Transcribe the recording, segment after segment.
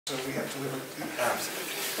So we have to live with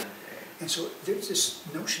absolutely. And so there's this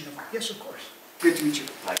notion of, yes, of course. Good to meet you.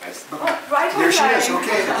 Likewise. Right There she is,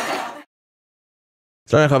 okay.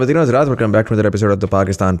 Welcome back to another episode of the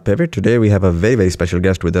Pakistan Pivot. Today we have a very, very special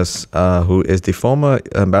guest with us who is the former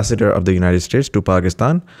ambassador of the United States to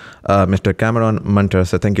Pakistan, Mr. Cameron Munter.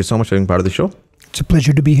 So thank you so much for being part of the show. It's a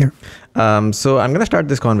pleasure to be here. So I'm going to start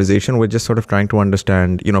this conversation with just sort of trying to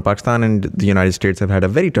understand, Pakistan and the United States have had a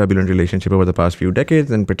very turbulent relationship over the past few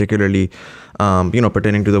decades, and particularly,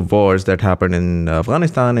 pertaining to the wars that happened in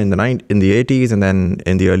Afghanistan in the 80s and then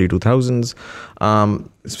in the early 2000s.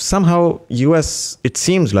 Somehow, it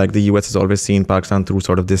seems like the US has always seen Pakistan through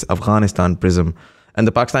sort of this Afghanistan prism. And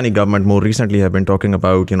the Pakistani government more recently have been talking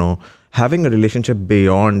about, having a relationship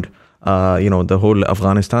beyond the whole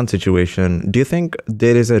Afghanistan situation. Do you think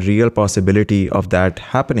there is a real possibility of that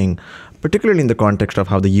happening, particularly in the context of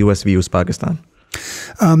how the US views Pakistan?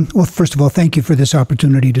 Well, first of all, thank you for this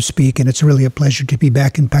opportunity to speak, and it's really a pleasure to be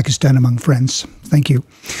back in Pakistan among friends. Thank you.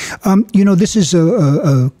 This is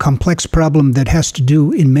a complex problem that has to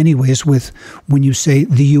do in many ways with when you say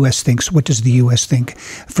the U.S. thinks. What does the U.S. think?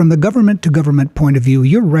 From the government to government point of view,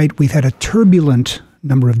 you're right, we've had a turbulent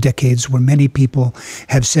number of decades where many people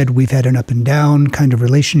have said we've had an up and down kind of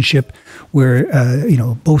relationship where,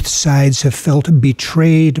 both sides have felt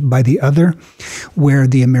betrayed by the other, where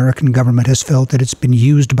the American government has felt that it's been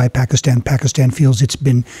used by Pakistan. Pakistan feels it's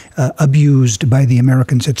been abused by the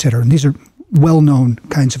Americans, etc. And these are well-known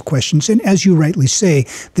kinds of questions. And as you rightly say,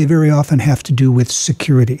 they very often have to do with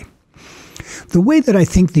security. The way that I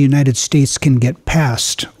think the United States can get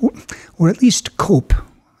past, or at least cope,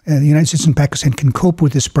 the United States and Pakistan can cope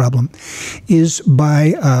with this problem, is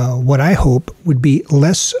by what I hope would be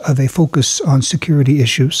less of a focus on security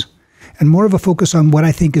issues and more of a focus on what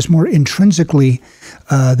I think is more intrinsically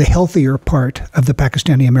the healthier part of the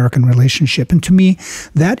Pakistani-American relationship. And to me,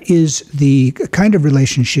 that is the kind of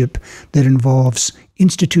relationship that involves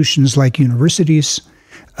institutions like universities,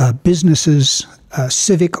 businesses,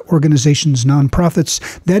 civic organizations, nonprofits.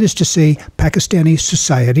 That is to say, Pakistani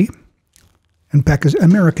society and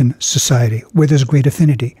American society, where there's great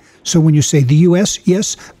affinity. So when you say the U.S.,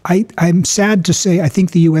 yes, I'm sad to say I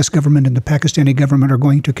think the U.S. government and the Pakistani government are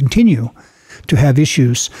going to continue to have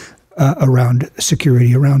issues around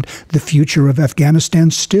security, around the future of Afghanistan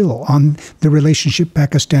still, on the relationship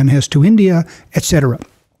Pakistan has to India, etc.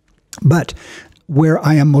 But where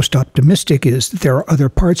I am most optimistic is that there are other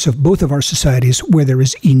parts of both of our societies where there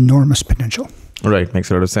is enormous potential. Right, makes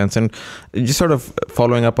a lot of sense. And just sort of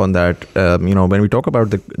following up on that, when we talk about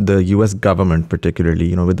the U.S. government,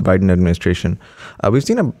 particularly, with the Biden administration, we've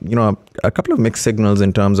seen a couple of mixed signals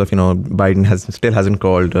in terms of, Biden still hasn't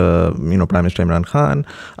called, Prime Minister Imran Khan,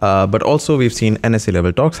 but also we've seen NSA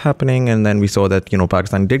level talks happening, and then we saw that,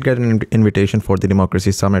 Pakistan did get an invitation for the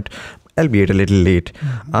Democracy Summit, albeit a little late.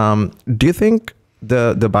 Mm-hmm. Do you think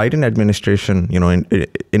the Biden administration,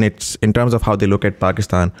 in terms of how they look at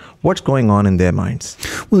Pakistan, what's going on in their minds?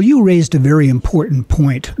 Well, you raised a very important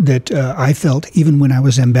point that I felt even when I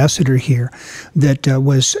was ambassador here, that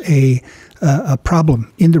was a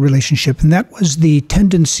problem in the relationship, and that was the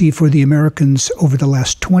tendency for the Americans over the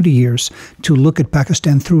last 20 years to look at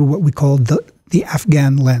Pakistan through what we call the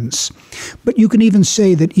Afghan lens. But you can even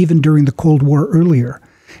say that even during the Cold War earlier,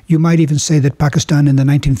 you might even say that Pakistan in the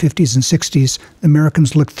 1950s and 60s, the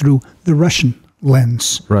Americans looked through the Russian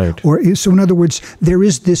lens. Right. So in other words, there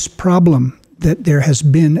is this problem that there has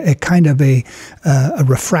been a kind of a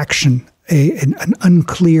refraction, an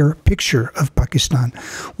unclear picture of Pakistan.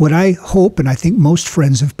 What I hope, and I think most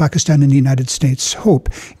friends of Pakistan and the United States hope,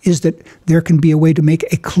 is that there can be a way to make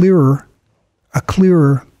a clearer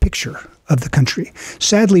picture of the country.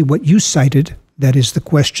 Sadly, what you cited, that is the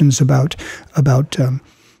questions about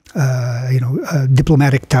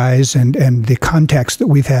diplomatic ties and the contacts that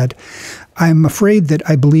we've had. I'm afraid that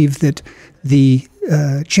I believe that the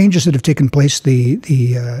changes that have taken place, the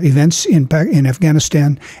events in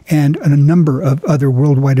Afghanistan and a number of other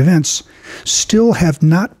worldwide events, still have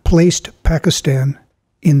not placed Pakistan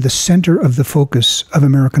in the center of the focus of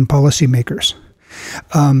American policymakers.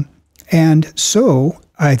 And so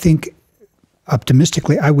I think,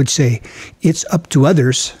 optimistically, I would say it's up to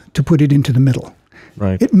others to put it into the middle.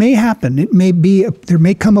 Right. It may happen. It may be. There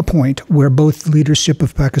may come a point where both the leadership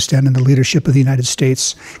of Pakistan and the leadership of the United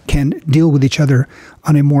States can deal with each other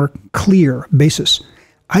on a more clear basis.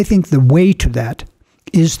 I think the way to that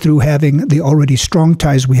is through having the already strong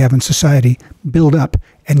ties we have in society build up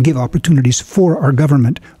and give opportunities for our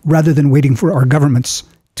government, rather than waiting for our governments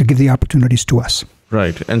to give the opportunities to us.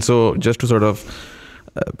 Right. And so just to sort of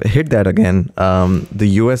hit that again. The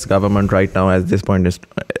U.S. government right now, at this point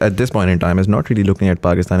in time, is not really looking at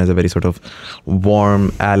Pakistan as a very sort of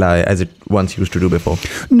warm ally as it once used to do before.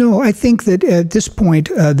 No, I think that at this point,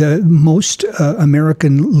 the most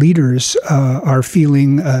American leaders are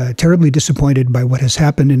feeling terribly disappointed by what has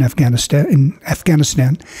happened in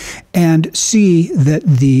Afghanistan, and see that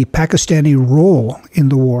the Pakistani role in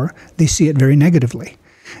the war, they see it very negatively.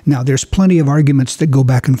 Now, there's plenty of arguments that go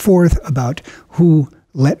back and forth about who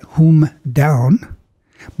let whom down,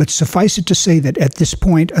 but suffice it to say that at this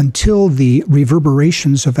point, until the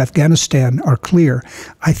reverberations of Afghanistan are clear,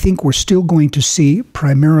 I think we're still going to see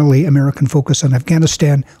primarily American focus on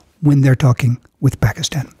Afghanistan when they're talking with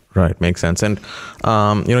Pakistan. Right, makes sense. And,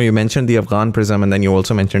 you mentioned the Afghan prism, and then you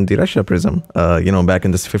also mentioned the Russia prism, back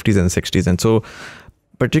in the 50s and 60s. And so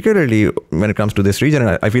particularly when it comes to this region,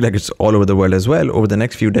 and I feel like it's all over the world as well, over the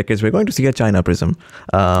next few decades, we're going to see a China prism.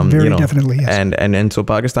 Very definitely, yes. And so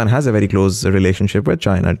Pakistan has a very close relationship with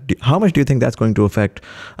China. How much do you think that's going to affect,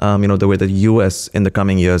 the way the U.S. in the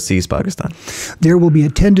coming years sees Pakistan? There will be a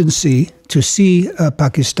tendency to see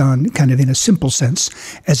Pakistan kind of in a simple sense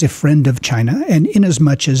as a friend of China, and in as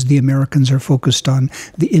much as the Americans are focused on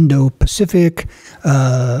the Indo-Pacific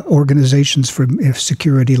organizations for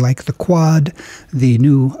security like the Quad, the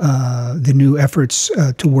new efforts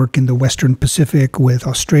to work in the Western Pacific with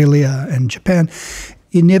Australia and Japan,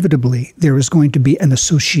 inevitably there is going to be an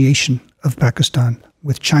association of Pakistan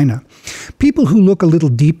with China. People who look a little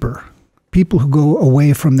deeper, people who go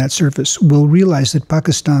away from that surface, will realize that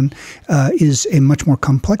Pakistan is a much more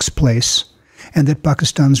complex place, and that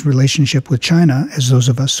Pakistan's relationship with China, as those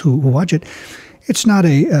of us who watch it, it's not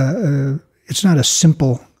a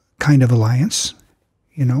simple kind of alliance.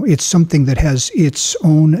 It's something that has its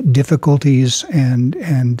own difficulties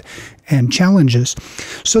and challenges.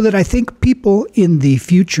 So that I think people in the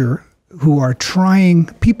future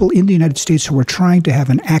people in the United States who are trying to have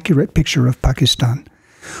an accurate picture of Pakistan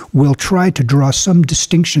will try to draw some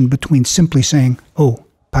distinction between simply saying, oh,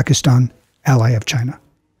 Pakistan, ally of China.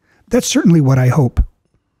 That's certainly what I hope.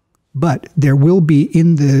 But there will be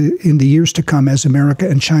in the years to come, as America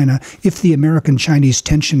and China, if the American-Chinese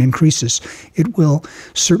tension increases, it will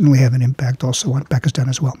certainly have an impact also on Pakistan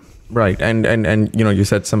as well. Right, and you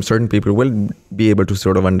said some certain people will be able to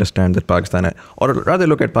sort of understand that Pakistan, or rather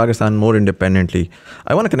look at Pakistan more independently.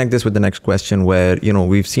 I want to connect this with the next question, where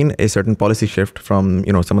we've seen a certain policy shift from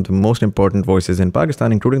some of the most important voices in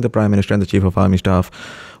Pakistan, including the Prime Minister and the Chief of Army Staff,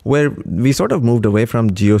 where we sort of moved away from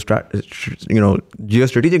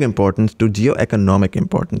geostrategic importance to geo-economic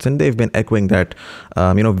importance, and they've been echoing that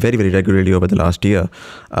very, very regularly over the last year.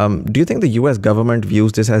 Do you think the U.S. government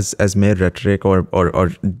views this as mere rhetoric, or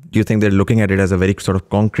do you think they're looking at it as a very sort of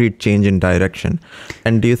concrete change in direction?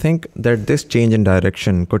 And do you think that this change in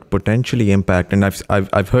direction could potentially impact, and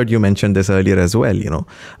I've heard you mention this earlier as well,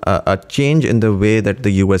 a change in the way that the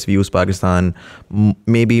U.S. views Pakistan,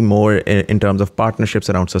 maybe more in terms of partnerships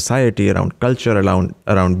around society, around culture,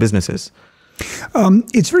 around businesses?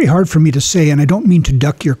 It's very hard for me to say, and I don't mean to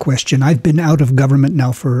duck your question. I've been out of government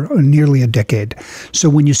now for nearly a decade. So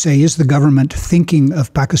when you say, is the government thinking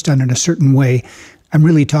of Pakistan in a certain way, I'm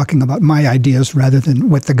really talking about my ideas rather than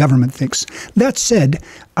what the government thinks. That said,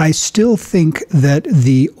 I still think that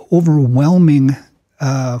the overwhelming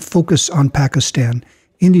focus on Pakistan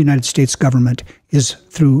in the United States government is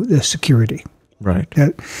through the security. Right.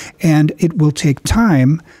 And it will take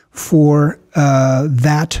time for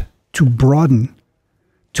that to broaden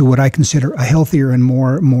to what I consider a healthier and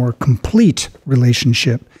more complete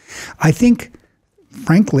relationship. I think,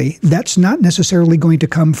 frankly, that's not necessarily going to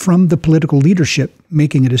come from the political leadership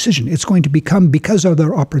making a decision. It's going to become because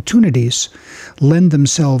other opportunities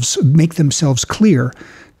make themselves clear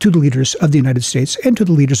to the leaders of the United States and to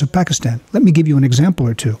the leaders of Pakistan. Let me give you an example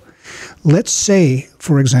or two. Let's say,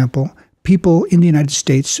 for example, people in the United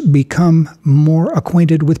States become more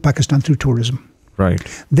acquainted with Pakistan through tourism. Right.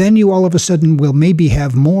 Then you all of a sudden will maybe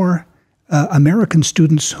have more American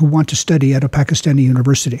students who want to study at a Pakistani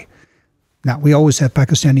university. Now, we always have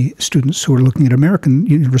Pakistani students who are looking at American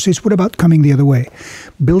universities. What about coming the other way?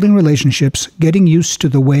 Building relationships, getting used to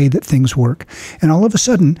the way that things work. And all of a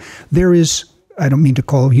sudden, there is, I don't mean to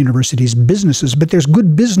call universities businesses, but there's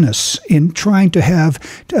good business in trying to have,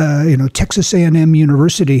 Texas A&M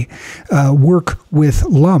University work with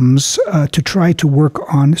LUMs to try to work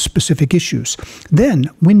on specific issues. Then,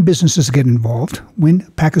 when businesses get involved, when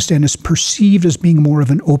Pakistan is perceived as being more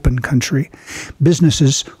of an open country,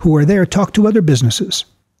 businesses who are there talk to other businesses.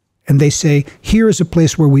 And they say, here is a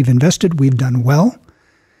place where we've invested, we've done well,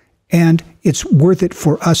 and it's worth it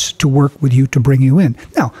for us to work with you to bring you in.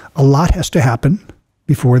 Now, a lot has to happen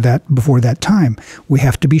before that time. We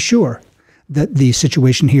have to be sure that the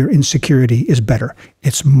situation here in security is better.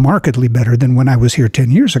 It's markedly better than when I was here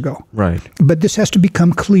 10 years ago. Right. But this has to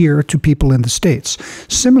become clear to people in the States.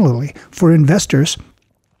 Similarly, for investors,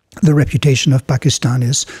 the reputation of Pakistan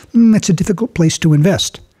is, it's a difficult place to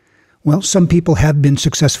invest. Well, some people have been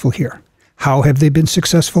successful here. How have they been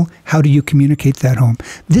successful? How do you communicate that home?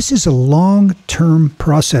 This is a long-term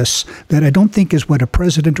process that I don't think is what a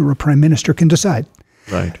president or a prime minister can decide.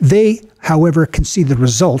 Right. They, however, can see the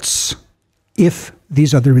results if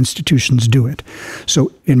these other institutions do it.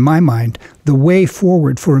 So in my mind, the way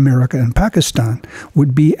forward for America and Pakistan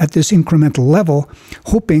would be at this incremental level,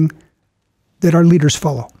 hoping that our leaders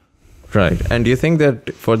follow. Right. And do you think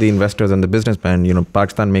that for the investors and the businessmen,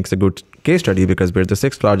 Pakistan makes a good case study because we're the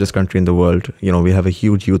sixth largest country in the world. We have a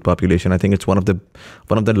huge youth population. I think it's one of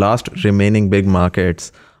the last remaining big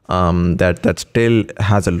markets that still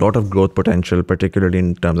has a lot of growth potential, particularly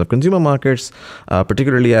in terms of consumer markets,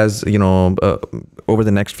 particularly as, over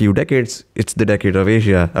the next few decades, it's the decade of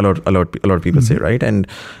Asia, a lot of people say, right? And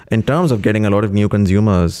in terms of getting a lot of new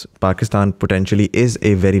consumers, Pakistan potentially is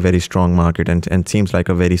a very, very strong market and seems like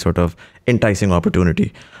a very sort of enticing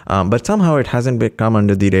opportunity. But somehow it hasn't come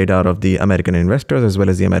under the radar of the American investors as well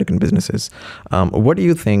as the American businesses. What do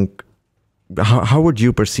you think? How would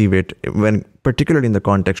you perceive it particularly in the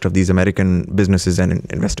context of these American businesses and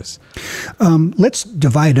investors? Let's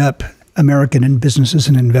divide up American and businesses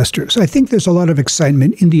and investors. I think there's a lot of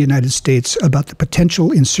excitement in the United States about the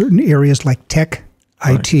potential in certain areas like tech,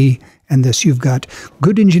 IT, and this. You've got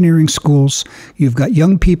good engineering schools. You've got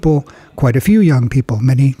young people, quite a few young people,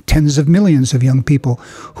 many tens of millions of young people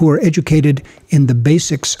who are educated in the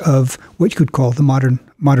basics of what you could call the modern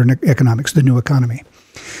economics, the new economy.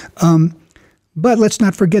 But let's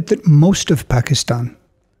not forget that most of Pakistan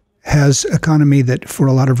has economy that, for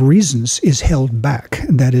a lot of reasons, is held back.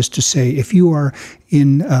 That is to say, if you are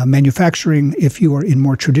in manufacturing, if you are in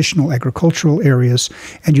more traditional agricultural areas,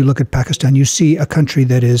 and you look at Pakistan, you see a country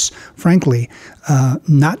that is, frankly,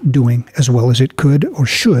 not doing as well as it could or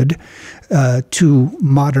should to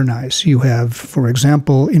modernize. You have, for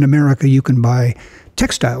example, in America, you can buy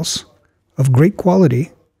textiles of great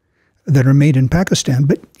quality that are made in Pakistan,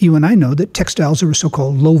 but you and I know that textiles are a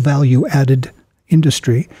so-called low-value added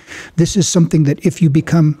industry. This is something that if you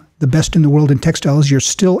become the best in the world in textiles, you're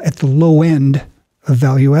still at the low end of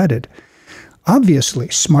value added. Obviously,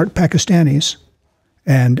 smart Pakistanis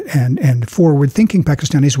and forward-thinking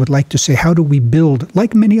Pakistanis would like to say, how do we build,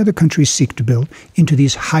 like many other countries seek to build, into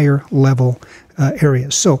these higher level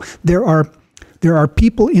areas? So there are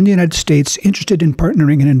people in the United States interested in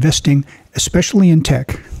partnering and investing, especially in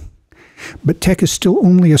tech. But tech is still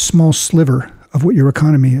only a small sliver of what your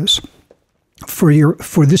economy is. For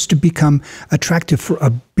this to become attractive for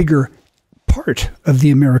a bigger part of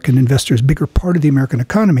the American investors, bigger part of the American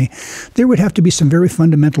economy, there would have to be some very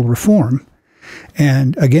fundamental reform.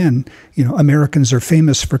 And again, Americans are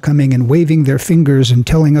famous for coming and waving their fingers and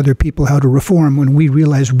telling other people how to reform when we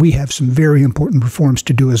realize we have some very important reforms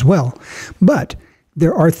to do as well. But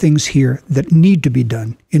there are things here that need to be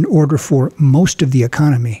done in order for most of the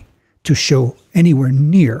economy to show anywhere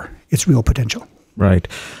near its real potential. Right.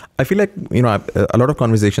 I feel like, a lot of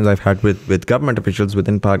conversations I've had with government officials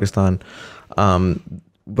within Pakistan,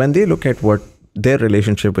 when they look at what their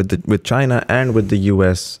relationship with China and with the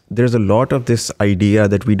US, there's a lot of this idea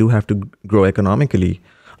that we do have to grow economically.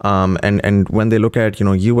 And when they look at,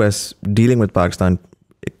 US dealing with Pakistan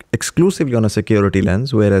exclusively on a security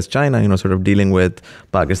lens, whereas China, sort of dealing with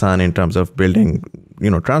Pakistan in terms of building,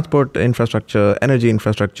 transport infrastructure, energy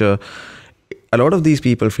infrastructure, a lot of these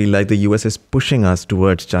people feel like the US is pushing us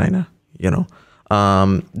towards China,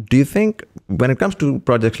 Do you think when it comes to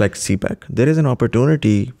projects like CPAC, there is an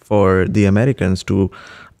opportunity for the Americans to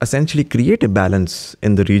essentially create a balance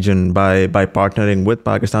in the region by partnering with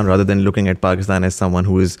Pakistan rather than looking at Pakistan as someone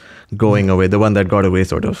who is going away, the one that got away,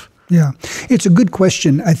 sort of? Yeah, it's a good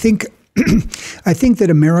question. I think that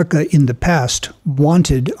America in the past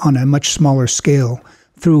wanted, on a much smaller scale,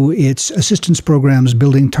 through its assistance programs,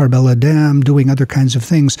 building Tarbela Dam, doing other kinds of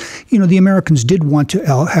things. The Americans did want to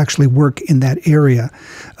actually work in that area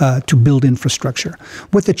to build infrastructure.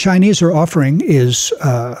 What the Chinese are offering is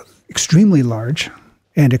extremely large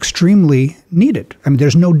and extremely needed. I mean,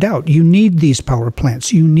 there's no doubt. You need these power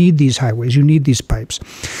plants. You need these highways. You need these pipes.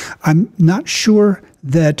 I'm not sure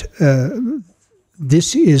that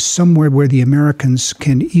this is somewhere where the Americans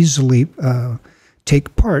can easily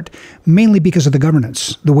take part, mainly because of the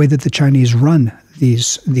governance, the way that the Chinese run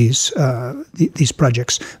these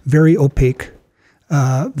projects. Very opaque,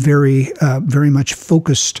 very much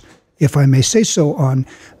focused if I may say so, on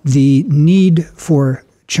the need for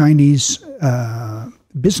Chinese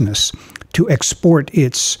business to export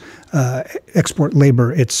its export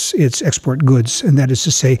labor, its export goods, and that is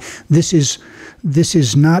to say, this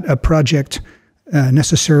is not a project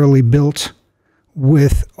necessarily built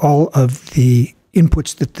with all of the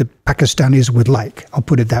inputs that the Pakistanis would like. I'll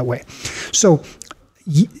put it that way. So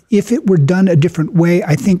if it were done a different way,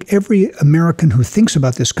 I think every American who thinks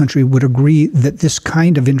about this country would agree that this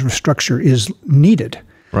kind of infrastructure is needed.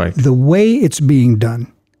 Right. The way it's being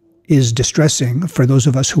done is distressing for those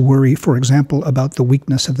of us who worry, for example, about the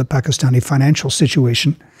weakness of the Pakistani financial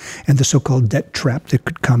situation and the so-called debt trap that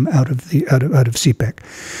could come out of CPEC.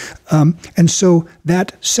 And so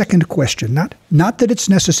that second question, not that it's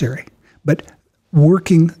necessary, but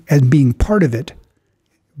working and being part of it,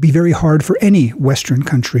 be very hard for any Western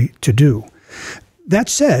country to do. That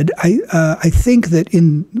said, I think that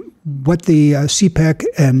in what the CPEC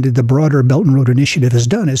and the broader Belt and Road Initiative has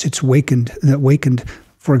done is it's awakened,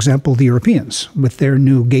 for example, the Europeans with their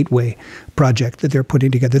new gateway project that they're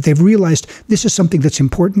putting together. They've realized this is something that's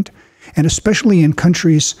important, and especially in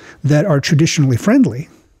countries that are traditionally friendly,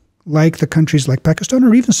 like the countries like Pakistan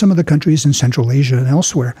or even some of the countries in Central Asia and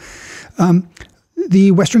elsewhere,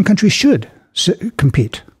 the Western countries should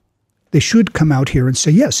compete. They should come out here and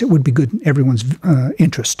say, yes, it would be good in everyone's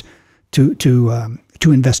interest to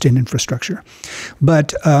invest in infrastructure.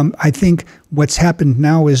 But I think what's happened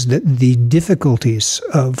now is that the difficulties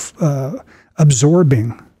of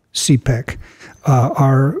absorbing CPEC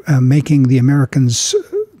are making the Americans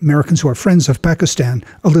who are friends of Pakistan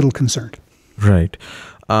a little concerned. Right.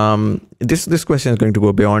 This question is going to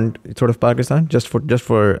go beyond sort of Pakistan, just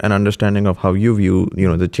for an understanding of how you view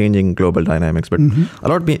the changing global dynamics. But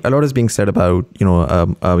a lot is being said about a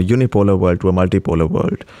unipolar world to a multipolar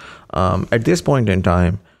world. At this point in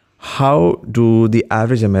time, how do the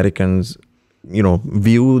average Americans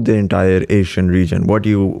view the entire Asian region?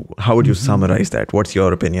 How would you summarize that? What's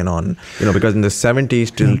your opinion on, because in the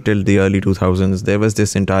 70s till the early 2000s, there was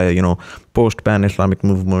this entire, post-pan-Islamic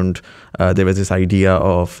movement. There was this idea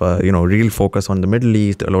of, real focus on the Middle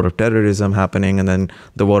East, a lot of terrorism happening, and then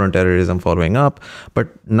the war on terrorism following up. But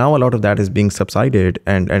now a lot of that is being subsided,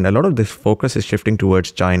 and a lot of this focus is shifting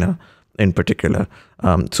towards China in particular.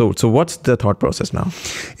 So what's the thought process now?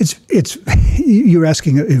 It's you're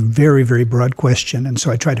asking a very, very broad question, and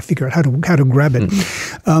so I try to figure out how to grab it.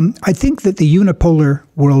 I think that the unipolar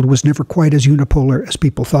world was never quite as unipolar as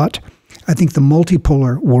people thought. I think the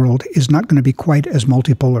multipolar world is not going to be quite as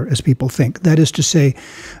multipolar as people think. That is to say,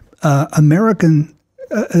 the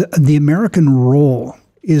American role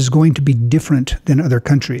is going to be different than other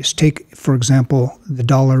countries. Take, for example, the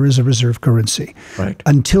dollar as a reserve currency. Right.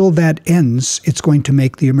 Until that ends, it's going to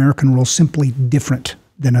make the American role simply different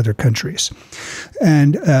than other countries.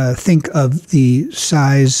 And think of the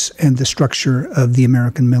size and the structure of the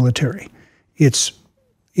American military. It's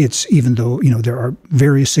even though there are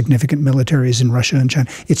very significant militaries in Russia and China,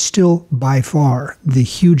 it's still by far the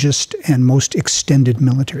hugest and most extended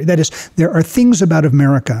military. That is, there are things about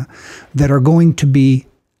America that are going to be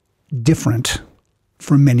different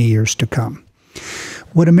for many years to come.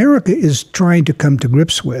 What America is trying to come to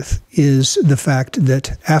grips with is the fact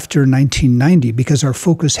that after 1990, because our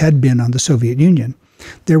focus had been on the Soviet Union,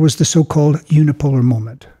 there was the so-called unipolar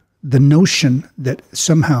moment. The notion that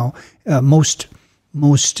somehow most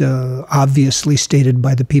obviously stated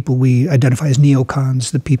by the people we identify as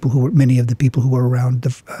neocons, many of the people who were around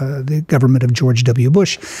the government of George W.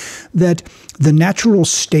 Bush, that the natural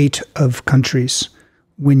state of countries,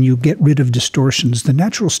 when you get rid of distortions, the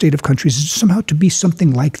natural state of countries is somehow to be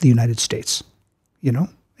something like the United States,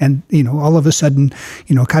 and all of a sudden,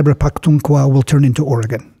 Khyber Pakhtunkhwa will turn into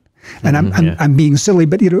Oregon. And I'm being silly,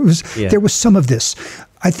 but there was some of this.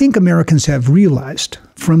 I think Americans have realized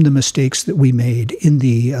from the mistakes that we made in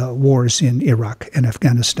the wars in Iraq and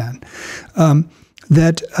Afghanistan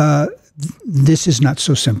that this is not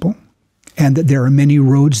so simple, and that there are many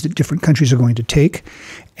roads that different countries are going to take,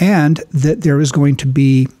 and that there is going to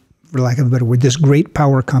be, for lack of a better word, this great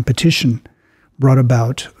power competition brought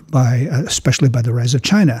about especially by the rise of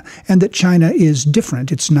China, and that China is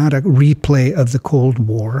different. It's not a replay of the Cold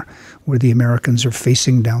War where the Americans are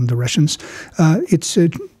facing down the Russians.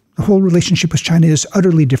 The whole relationship with China is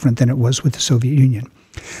utterly different than it was with the Soviet Union.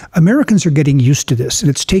 Americans are getting used to this, and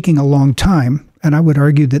it's taking a long time, and I would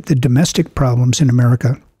argue that the domestic problems in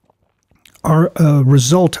America are a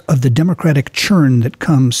result of the democratic churn that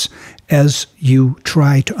comes as you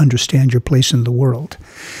try to understand your place in the world.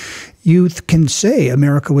 You can say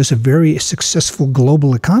America was a very successful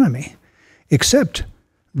global economy, except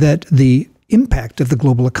that the impact of the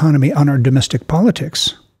global economy on our domestic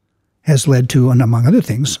politics has led to, and among other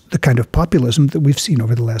things, the kind of populism that we've seen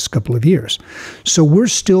over the last couple of years. So we're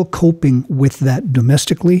still coping with that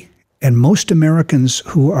domestically, and most Americans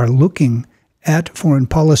who are looking at foreign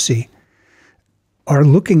policy are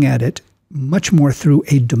looking at it much more through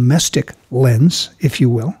a domestic lens, if you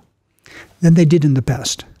will, than they did in the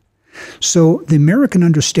past. So the American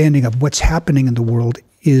understanding of what's happening in the world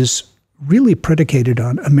is really predicated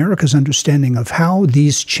on America's understanding of how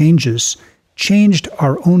these changes changed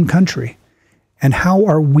our own country and how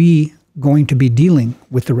are we going to be dealing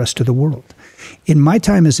with the rest of the world. In my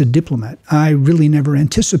time as a diplomat, I really never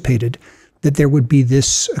anticipated that there would be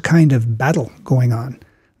this kind of battle going on,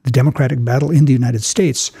 the democratic battle in the United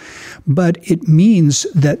States. But it means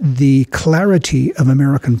that the clarity of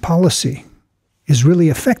American policy is really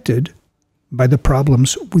affected by the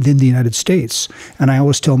problems within the United States. And I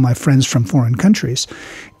always tell my friends from foreign countries,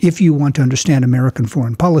 if you want to understand American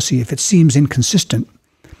foreign policy, if it seems inconsistent,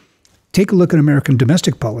 take a look at American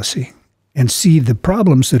domestic policy and see the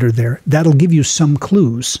problems that are there. That'll give you some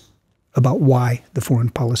clues about why the foreign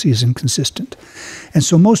policy is inconsistent. And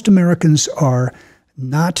so most Americans are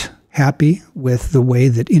not happy with the way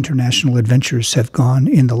that international adventures have gone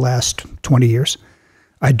in the last 20 years.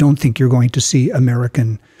 I don't think you're going to see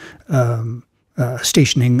American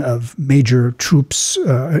stationing of major troops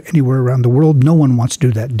anywhere around the world. No one wants to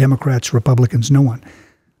do that. Democrats, Republicans, no one.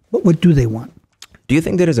 But what do they want? Do you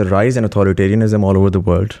think there is a rise in authoritarianism all over the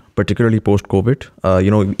world, particularly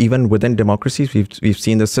post-COVID? Even within democracies, we've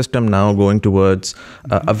seen the system now going towards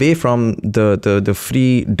away from the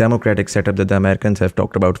free democratic setup that the Americans have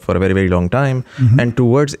talked about for a very, very long time, and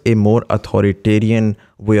towards a more authoritarian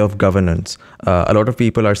way of governance. A lot of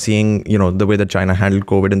people are seeing, the way that China handled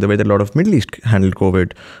COVID and the way that a lot of Middle East handled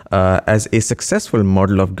COVID as a successful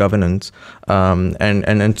model of governance.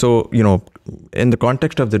 And so, in the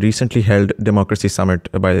context of the recently held democracy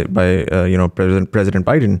summit by President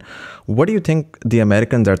Biden, what do you think the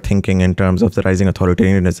Americans are thinking in terms of the rising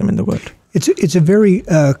authoritarianism in the world? It's a very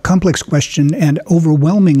complex question, and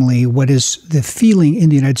overwhelmingly, what is the feeling in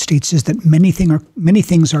the United States is that many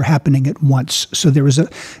things are happening at once. So there is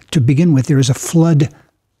to begin with, there is a flood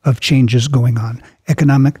of changes going on,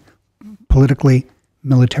 economic, politically,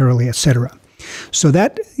 militarily, etc. So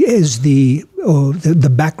that is the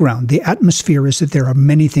background. The atmosphere is that there are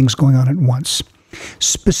many things going on at once.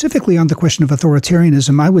 Specifically on the question of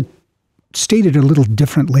authoritarianism, I would state it a little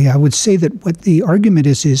differently. I would say that what the argument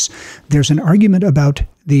is there's an argument about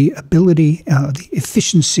the ability, the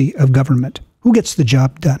efficiency of government. Who gets the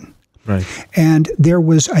job done? Right. And there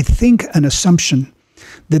was, I think, an assumption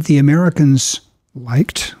that the Americans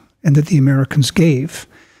liked and that the Americans gave,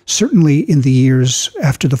 certainly in the years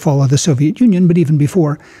after the fall of the Soviet Union, but even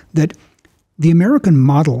before, that the American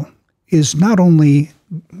model is not only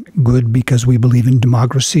good because we believe in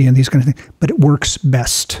democracy and these kind of things, but it works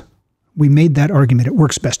best. We made that argument. It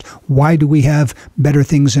works best. Why do we have better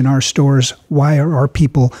things in our stores? Why are our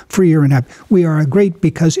people freer and happy? We are great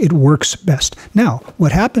because it works best. Now,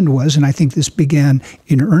 what happened was, and I think this began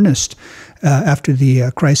in earnest after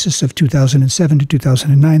the crisis of 2007 to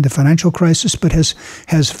 2009, the financial crisis, but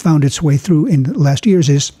has found its way through in the last years,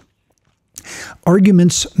 is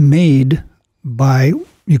arguments made by,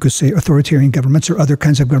 you could say, authoritarian governments or other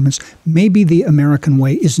kinds of governments. Maybe the American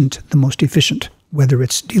way isn't the most efficient, whether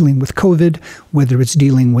it's dealing with COVID, whether it's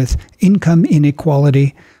dealing with income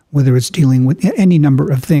inequality, whether it's dealing with any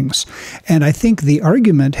number of things. And I think the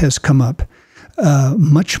argument has come up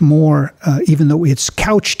much more, even though it's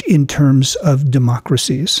couched in terms of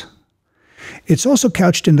democracies. It's also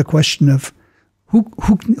couched in the question of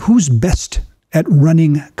who's best at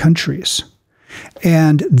running countries.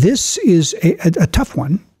 And this is a tough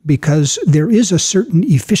one because there is a certain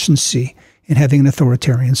efficiency in having an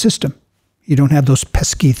authoritarian system. You don't have those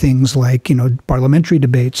pesky things like, parliamentary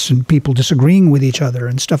debates and people disagreeing with each other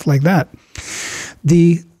and stuff like that.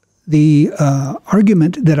 The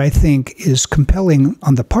argument that I think is compelling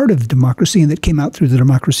on the part of democracy and that came out through the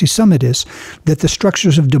Democracy Summit is that the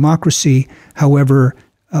structures of democracy, however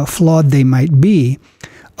flawed they might be,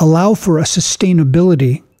 allow for a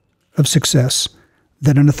sustainability of success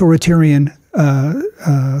that an authoritarian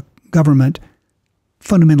government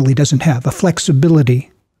fundamentally doesn't have, a flexibility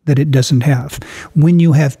that it doesn't have. When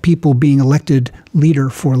you have people being elected leader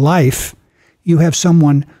for life, you have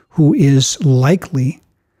someone who is likely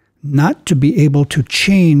not to be able to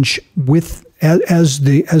change with as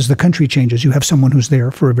the country changes. You have someone who's there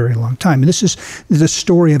for a very long time. And this is the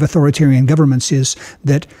story of authoritarian governments, is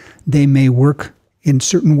that they may work in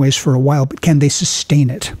certain ways for a while, but can they sustain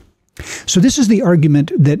it? So this is the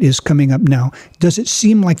argument that is coming up now. Does it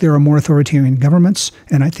seem like there are more authoritarian governments?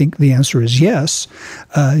 And I think the answer is yes.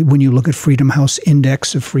 When you look at Freedom House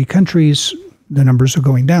Index of free countries, the numbers are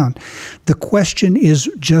going down. The question is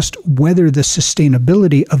just whether the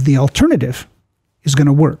sustainability of the alternative is going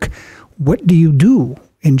to work. What do you do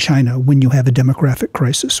in China when you have a demographic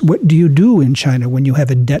crisis? What do you do in China when you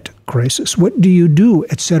have a debt crisis? What do you do,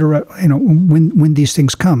 et cetera, when these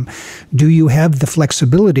things come? Do you have the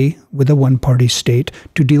flexibility with a one-party state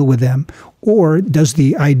to deal with them? Or does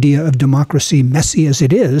the idea of democracy, messy as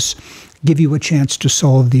it is, give you a chance to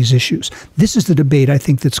solve these issues? This is the debate, I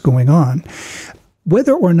think, that's going on.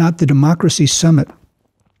 Whether or not the Democracy Summit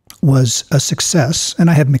was a success, and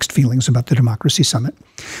I have mixed feelings about the Democracy Summit.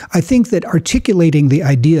 I think that articulating the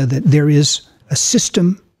idea that there is a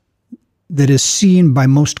system that is seen by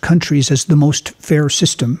most countries as the most fair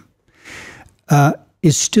system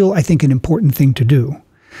is still, I think, an important thing to do.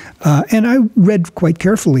 And I read quite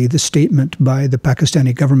carefully the statement by the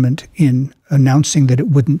Pakistani government in announcing that it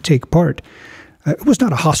wouldn't take part. It was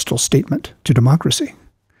not a hostile statement to democracy.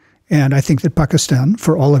 And I think that Pakistan,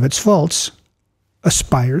 for all of its faults,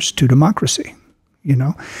 aspires to democracy.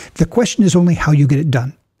 The question is only how you get it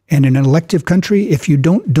done. And in an elective country, if you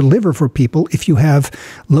don't deliver for people, if you have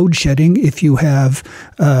load shedding, if you have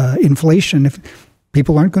inflation, if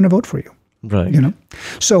people aren't going to vote for you. Right.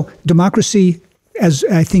 So democracy, as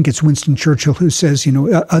I think it's Winston Churchill who says,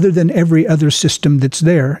 other than every other system that's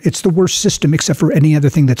there, it's the worst system except for any other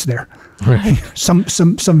thing that's there. Right. Some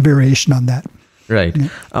variation on that. Right.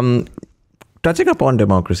 Yeah. Touching upon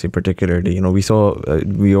democracy particularly,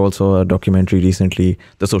 we all saw a documentary recently,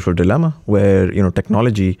 The Social Dilemma, where,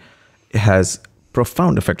 technology has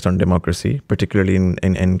profound effects on democracy, particularly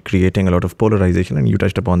in creating a lot of polarization. And you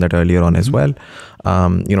touched upon that earlier on as well.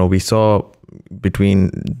 We saw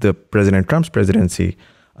between the President Trump's presidency,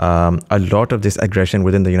 a lot of this aggression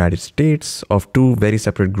within the United States of two very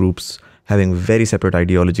separate groups having very separate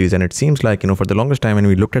ideologies. And it seems like, for the longest time when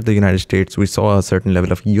we looked at the United States, we saw a certain level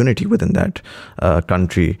of unity within that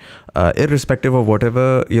country, irrespective of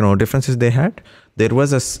whatever, differences they had. There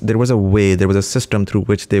was a way, there was a system through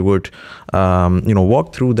which they would,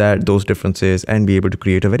 walk through those differences and be able to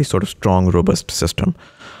create a very sort of strong, robust system.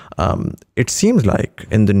 It seems like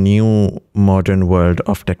in the new modern world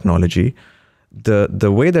of technology, the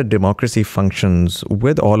way that democracy functions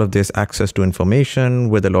with all of this access to information,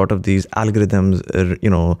 with a lot of these algorithms,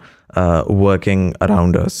 working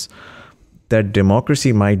around us, that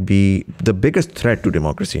democracy might be the biggest threat to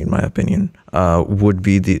democracy, in my opinion, would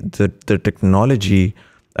be the technology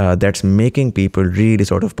that's making people really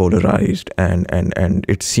sort of polarized. And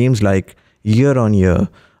it seems like year on year,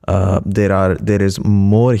 there is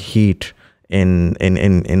more heat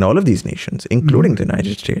in all of these nations, including the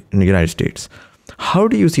United States. How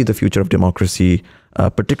do you see the future of democracy,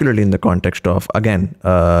 particularly in the context of, again,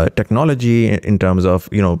 technology in terms of,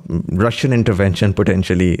 Russian intervention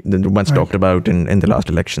potentially, once talked about in the last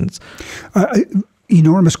elections?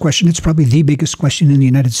 Enormous question. It's probably the biggest question in the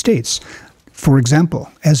United States. For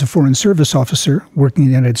example, as a Foreign Service officer working in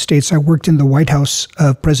the United States, I worked in the White House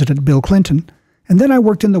of President Bill Clinton, and then I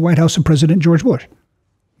worked in the White House of President George Bush.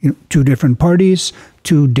 Two different parties,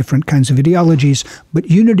 two different kinds of ideologies, but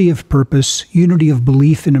unity of purpose, unity of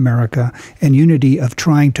belief in America, and unity of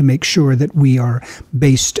trying to make sure that we are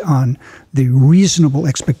based on the reasonable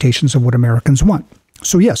expectations of what Americans want.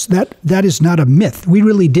 So yes, that is not a myth. We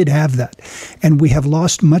really did have that. And we have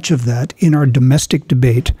lost much of that in our domestic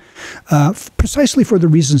debate, precisely for the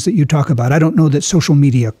reasons that you talk about. I don't know that social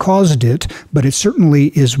media caused it, but it certainly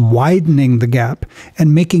is widening the gap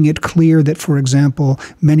and making it clear that, for example,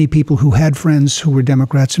 many people who had friends who were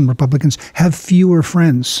Democrats and Republicans have fewer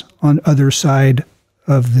friends on other side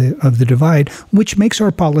of the divide, which makes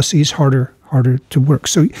our policies harder to work.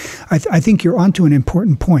 So I think you're onto an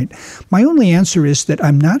important point. My only answer is that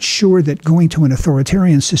I'm not sure that going to an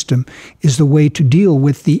authoritarian system is the way to deal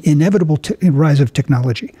with the inevitable rise of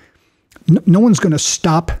technology. No one's going to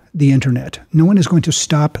stop the internet. No one is going to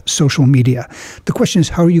stop social media. The question is,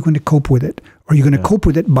 how are you going to cope with it? Are you going to cope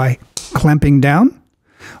with it by clamping down?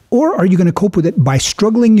 Or are you going to cope with it by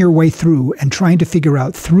struggling your way through and trying to figure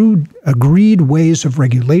out through agreed ways of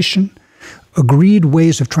regulation, agreed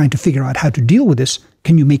ways of trying to figure out how to deal with this,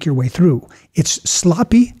 can you make your way through? It's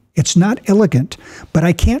sloppy, it's not elegant, but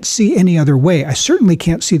I can't see any other way. I certainly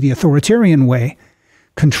can't see the authoritarian way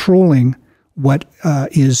controlling what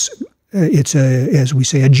as we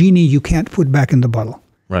say, a genie you can't put back in the bottle.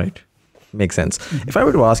 Right. Makes sense. If I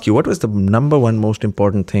were to ask you, what was the number one most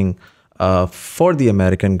important thing for the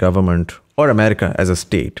American government or America as a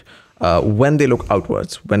state when they look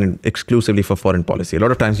outwards, when exclusively for foreign policy. A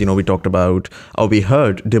lot of times, we talked about, or we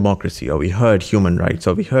heard democracy, or we heard human rights,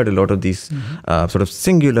 or we heard a lot of these sort of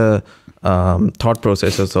singular thought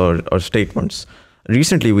processes or statements.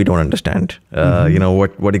 Recently, we don't understand,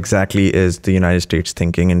 what exactly is the United States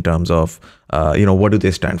thinking in terms of, what do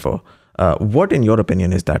they stand for? What, in your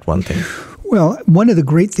opinion, is that one thing? Well, one of the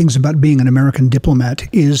great things about being an American diplomat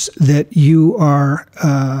is that you are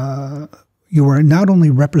not only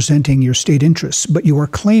representing your state interests, but you are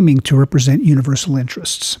claiming to represent universal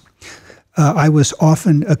interests. I was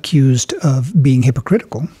often accused of being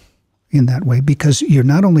hypocritical in that way, because you're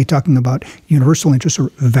not only talking about universal interests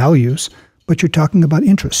or values, but you're talking about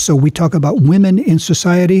interests. So we talk about women in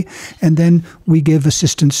society, and then we give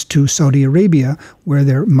assistance to Saudi Arabia,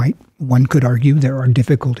 where one could argue there are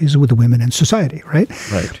difficulties with the women in society, right?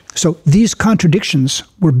 Right. So these contradictions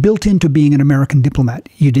were built into being an American diplomat.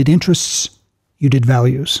 You did interests, you did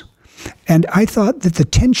values. And I thought that the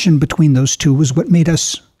tension between those two was what made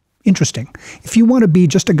us interesting. If you want to be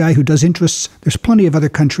just a guy who does interests, there's plenty of other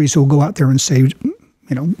countries who will go out there and say,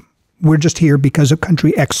 we're just here because a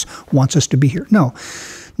country X wants us to be here. No.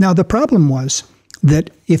 Now, the problem was that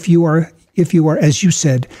if you are, as you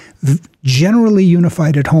said, generally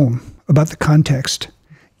unified at home about the context,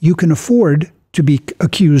 you can afford to be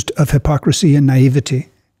accused of hypocrisy and naivety,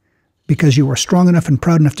 because you are strong enough and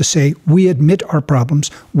proud enough to say, we admit our problems.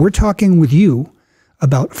 We're talking with you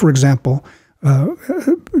about, for example,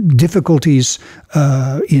 difficulties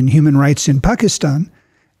in human rights in Pakistan,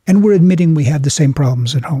 and we're admitting we have the same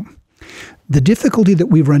problems at home. The difficulty that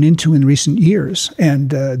we've run into in recent years, and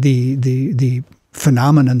the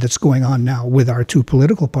phenomenon that's going on now with our two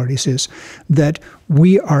political parties, is that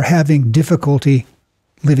we are having difficulty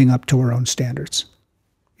living up to our own standards.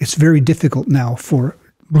 It's very difficult now for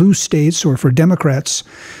blue states or for Democrats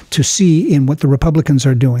to see in what the Republicans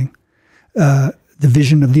are doing the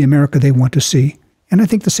vision of the America they want to see. And I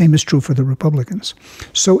think the same is true for the Republicans.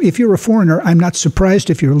 So if you're a foreigner, I'm not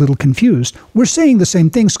surprised if you're a little confused. We're saying the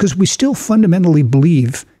same things because we still fundamentally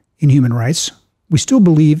believe in human rights. We still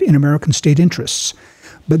believe in American state interests.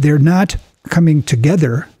 But they're not coming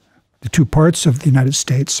together. The two parts of the United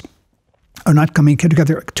States are not coming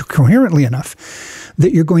together coherently enough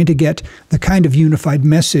that you're going to get the kind of unified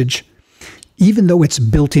message, even though it's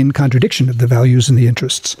built-in contradiction of the values and the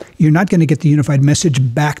interests. You're not going to get the unified message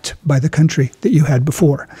backed by the country that you had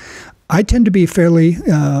before. I tend to be fairly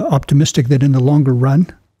optimistic that in the longer run,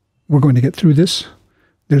 we're going to get through this.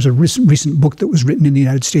 There's a recent book that was written in the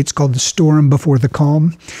United States called The Storm Before the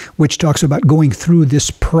Calm, which talks about going through this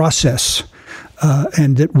process,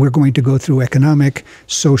 and that we're going to go through economic,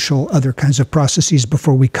 social, other kinds of processes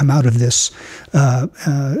before we come out of this,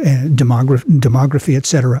 demography, et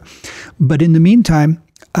cetera. But in the meantime,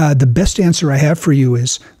 the best answer I have for you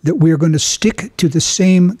is that we're going to stick to the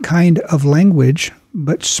same kind of language,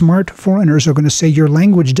 but smart foreigners are going to say your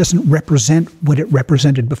language doesn't represent what it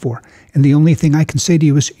represented before. And the only thing I can say to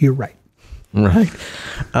you is, you're right. Right.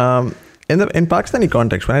 In Pakistani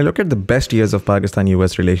context, when I look at the best years of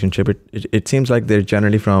Pakistan-US relationship, it seems like they're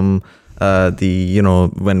generally from when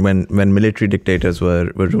military dictators were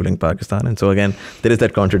ruling Pakistan. And so again, there is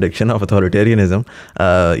that contradiction of authoritarianism,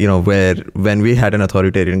 where when we had an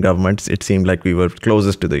authoritarian government, it seemed like we were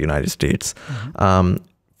closest to the United States. Mm-hmm.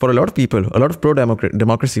 For a lot of people, a lot of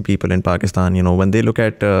pro-democracy people in Pakistan, when they look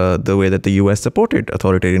at the way that the US supported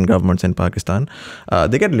authoritarian governments in Pakistan,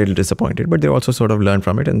 they get a little disappointed, but they also sort of learn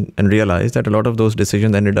from it and realize that a lot of those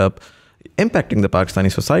decisions ended up impacting the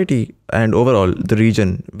Pakistani society and overall the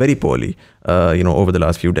region very poorly, over the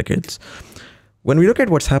last few decades. When we look at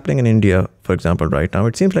what's happening in India, for example, right now,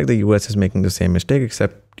 it seems like the US is making the same mistake,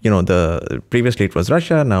 except, previously it was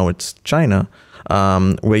Russia, now it's China.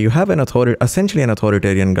 Where you have essentially an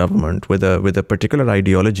authoritarian government with a particular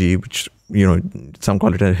ideology, which some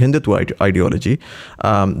call it a Hindutva ideology,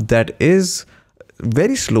 that is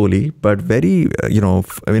very slowly, but very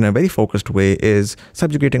in a very focused way, is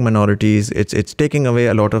subjugating minorities. It's taking away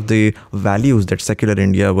a lot of the values that secular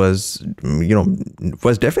India was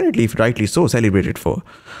definitely, rightly so, celebrated for.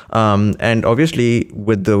 And obviously,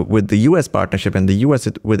 with the US partnership and the US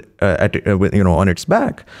on its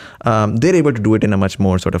back, they're able to do it in a much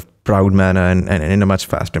more sort of proud manner and in a much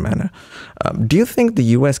faster manner. Do you think the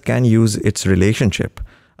US can use its relationship,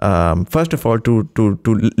 first of all, to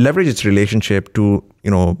leverage its relationship to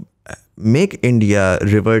make India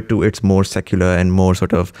revert to its more secular and more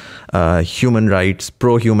sort of human rights,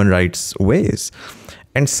 pro-human rights ways?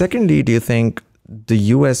 And secondly, do you think the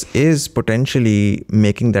US is potentially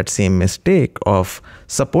making that same mistake of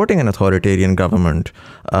supporting an authoritarian government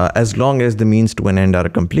as long as the means to an end are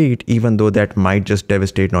complete, even though that might just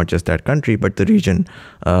devastate not just that country, but the region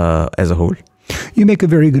as a whole. You make a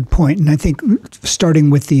very good point. And I think starting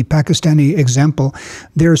with the Pakistani example,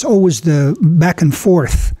 there's always the back and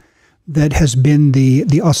forth that has been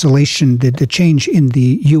the oscillation, the change in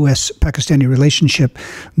the U.S.-Pakistani relationship,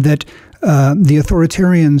 that the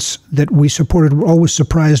authoritarians that we supported were always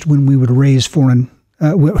surprised when we would raise foreign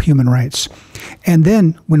human rights. And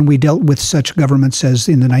then when we dealt with such governments as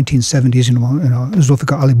in the 1970s,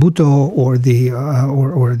 Zulfikar Ali Bhutto or the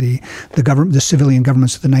civilian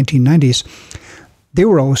governments of the 1990s, they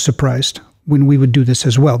were always surprised when we would do this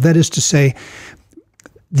as well. That is to say,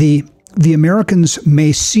 the Americans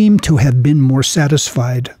may seem to have been more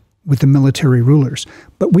satisfied with the military rulers,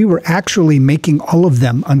 but we were actually making all of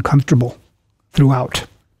them uncomfortable throughout,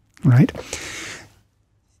 right?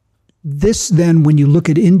 This then, when you look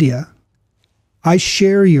at India, I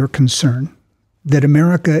share your concern that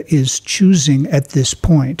America is choosing at this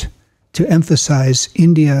point to emphasize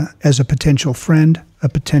India as a potential friend, a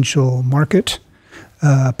potential market,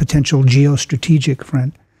 a potential geostrategic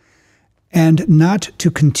friend, and not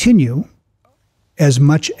to continue as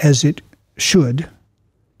much as it should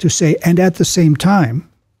to say, and at the same time,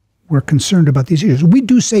 we're concerned about these issues. We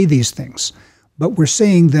do say these things, but we're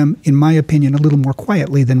saying them, in my opinion, a little more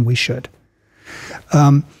quietly than we should.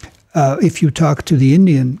 If you talk to the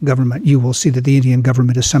Indian government, you will see that the Indian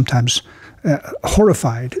government is sometimes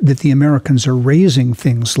horrified that the Americans are raising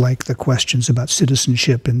things like the questions about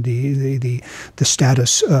citizenship and the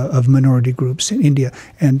status of minority groups in India,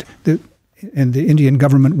 and the Indian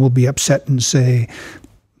government will be upset and say,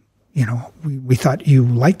 you know, we thought you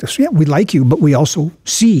liked us. Yeah, we like you, but we also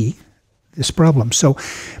see this problem. So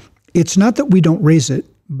it's not that we don't raise it,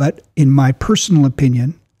 but in my personal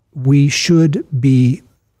opinion, we should be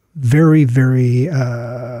very, very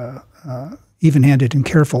even-handed and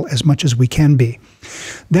careful as much as we can be.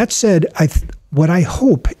 That said, what I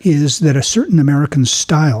hope is that a certain American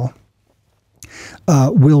style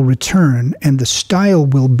will return, and the style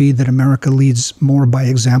will be that America leads more by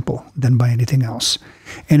example than by anything else.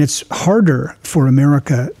 And it's harder for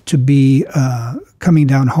America to be coming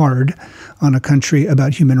down hard on a country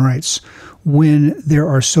about human rights when there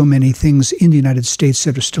are so many things in the United States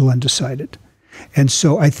that are still undecided. And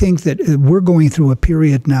so I think that we're going through a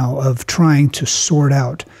period now of trying to sort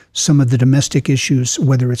out some of the domestic issues,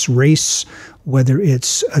 whether it's race, whether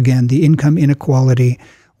it's, again, the income inequality,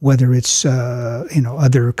 whether it's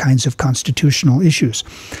other kinds of constitutional issues.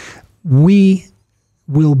 We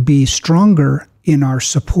will be stronger in our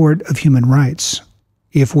support of human rights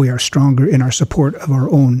if we are stronger in our support of our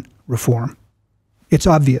own reform. It's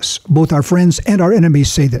obvious. Both our friends and our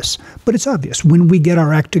enemies say this, but it's obvious. When we get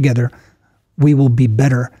our act together, we will be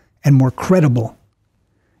better and more credible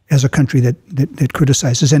as a country that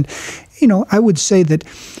criticizes. And, I would say that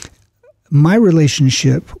my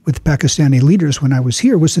relationship with Pakistani leaders when I was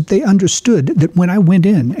here was that they understood that when I went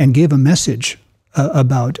in and gave a message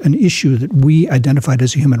about an issue that we identified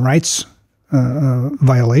as a human rights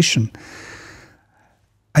violation,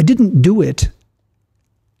 I didn't do it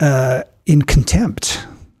in contempt.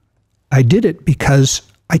 I did it because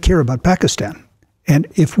I care about Pakistan. And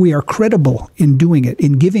if we are credible in doing it,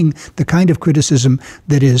 in giving the kind of criticism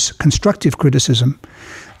that is constructive criticism,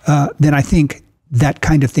 then I think that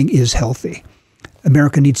kind of thing is healthy.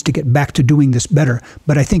 America needs to get back to doing this better,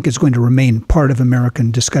 but I think it's going to remain part of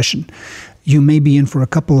American discussion. You may be in for a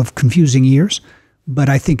couple of confusing years, but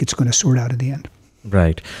I think it's going to sort out at the end.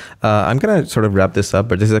 Right. I'm going to sort of wrap this up,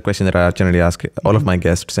 but this is a question that I generally ask all of my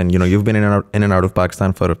guests. And, you've been in and out of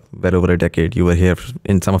Pakistan for well over a decade. You were here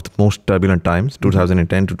in some of the most turbulent times,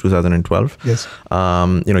 2010 to 2012. Yes.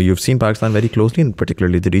 You've seen Pakistan very closely, and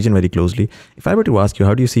particularly the region very closely. If I were to ask you,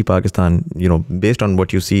 how do you see Pakistan, based on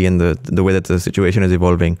what you see in the way that the situation is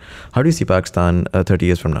evolving, how do you see Pakistan 30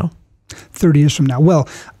 years from now? 30 years from now? Well,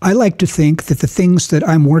 I like to think that the things that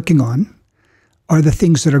I'm working on are the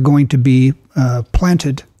things that are going to be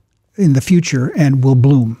planted in the future and will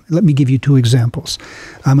bloom. Let me give you two examples.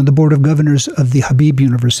 I'm on the board of governors of the Habib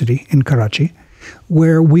University in Karachi,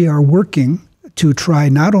 where we are working to try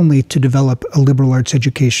not only to develop a liberal arts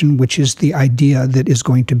education, which is the idea that is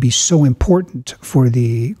going to be so important for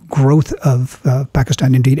the growth of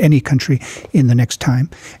Pakistan, indeed any country in the next time,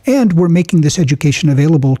 and we're making this education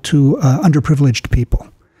available to underprivileged people.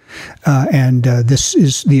 This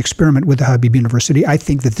is the experiment with the Habib University. I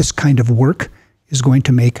think that this kind of work is going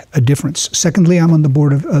to make a difference. Secondly, I'm on the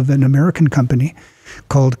board of an American company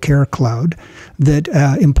called Care Cloud that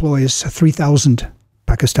employs 3,000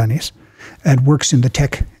 Pakistanis. and works in the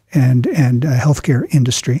tech and healthcare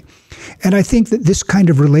industry. And I think that this kind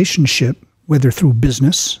of relationship, whether through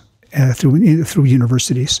business, through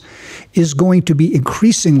universities, is going to be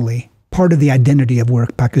increasingly part of the identity of where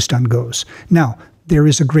Pakistan goes. Now, there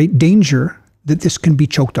is a great danger that this can be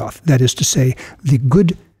choked off. That is to say, the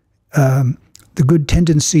good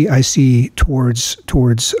tendency I see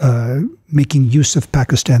towards making use of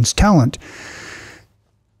Pakistan's talent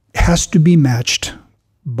has to be matched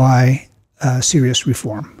by serious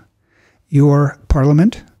reform. Your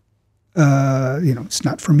parliament, it's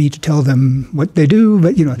not for me to tell them what they do,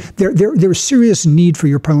 but there's serious need for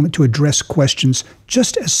your parliament to address questions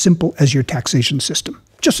just as simple as your taxation system,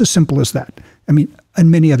 just as simple as that. I mean, and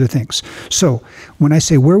many other things. So when I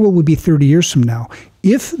say where will we be 30 years from now,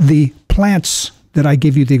 if the plants that I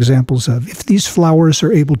give you the examples of, if these flowers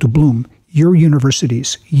are able to bloom, your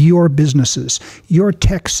universities, your businesses, your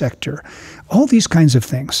tech sector, all these kinds of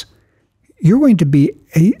things, you're going to be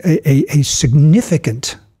a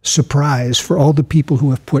significant surprise for all the people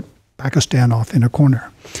who have put Pakistan off in a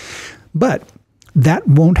corner. But that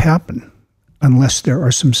won't happen unless there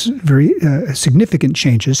are some very significant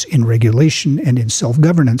changes in regulation and in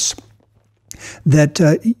self-governance that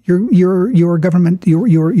your government,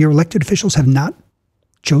 your elected officials have not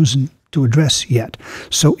chosen to address yet.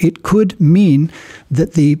 So it could mean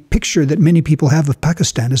that the picture that many people have of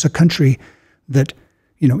Pakistan as a country that,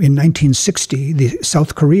 in 1960, the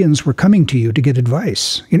South Koreans were coming to you to get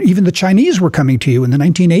advice. Even the Chinese were coming to you in the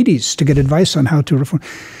 1980s to get advice on how to reform.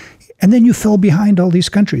 And then you fell behind all these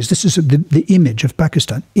countries. This is the image of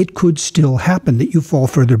Pakistan. It could still happen that you fall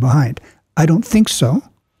further behind. I don't think so.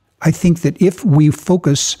 I think that if we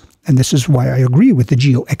focus, and this is why I agree with the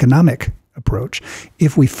geo-economic approach,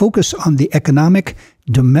 if we focus on the economic,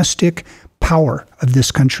 domestic power of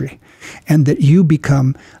this country, and that you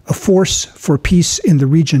become a force for peace in the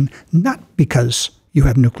region, not because you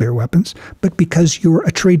have nuclear weapons, but because you're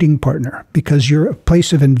a trading partner, because you're a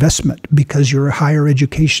place of investment, because your higher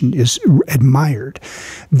education is admired.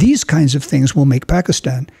 These kinds of things will make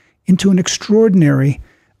Pakistan into an extraordinary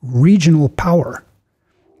regional power,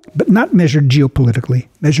 but not measured geopolitically,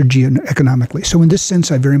 measured geo-economically. So in this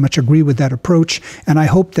sense, I very much agree with that approach, and I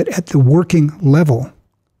hope that at the working level,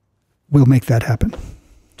 we'll make that happen.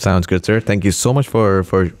 Sounds good, sir. Thank you so much for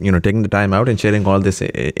taking the time out and sharing all this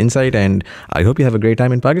insight, and I hope you have a great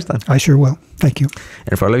time in Pakistan. I sure will. Thank you.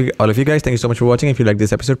 And for all of you guys, thank you so much for watching. If you like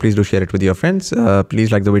this episode, please do share it with your friends.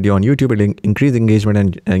 Please like the video on YouTube. It'll increase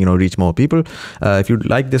engagement and reach more people. If you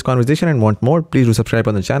like this conversation and want more, please do subscribe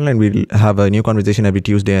on the channel, and we'll have a new conversation every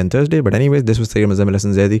Tuesday and Thursday. But anyways, this was Sayyid Muzammil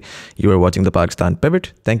Hassan Zaidi. You are watching the Pakistan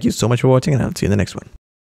Pivot. Thank you so much for watching, and I'll see you in the next one.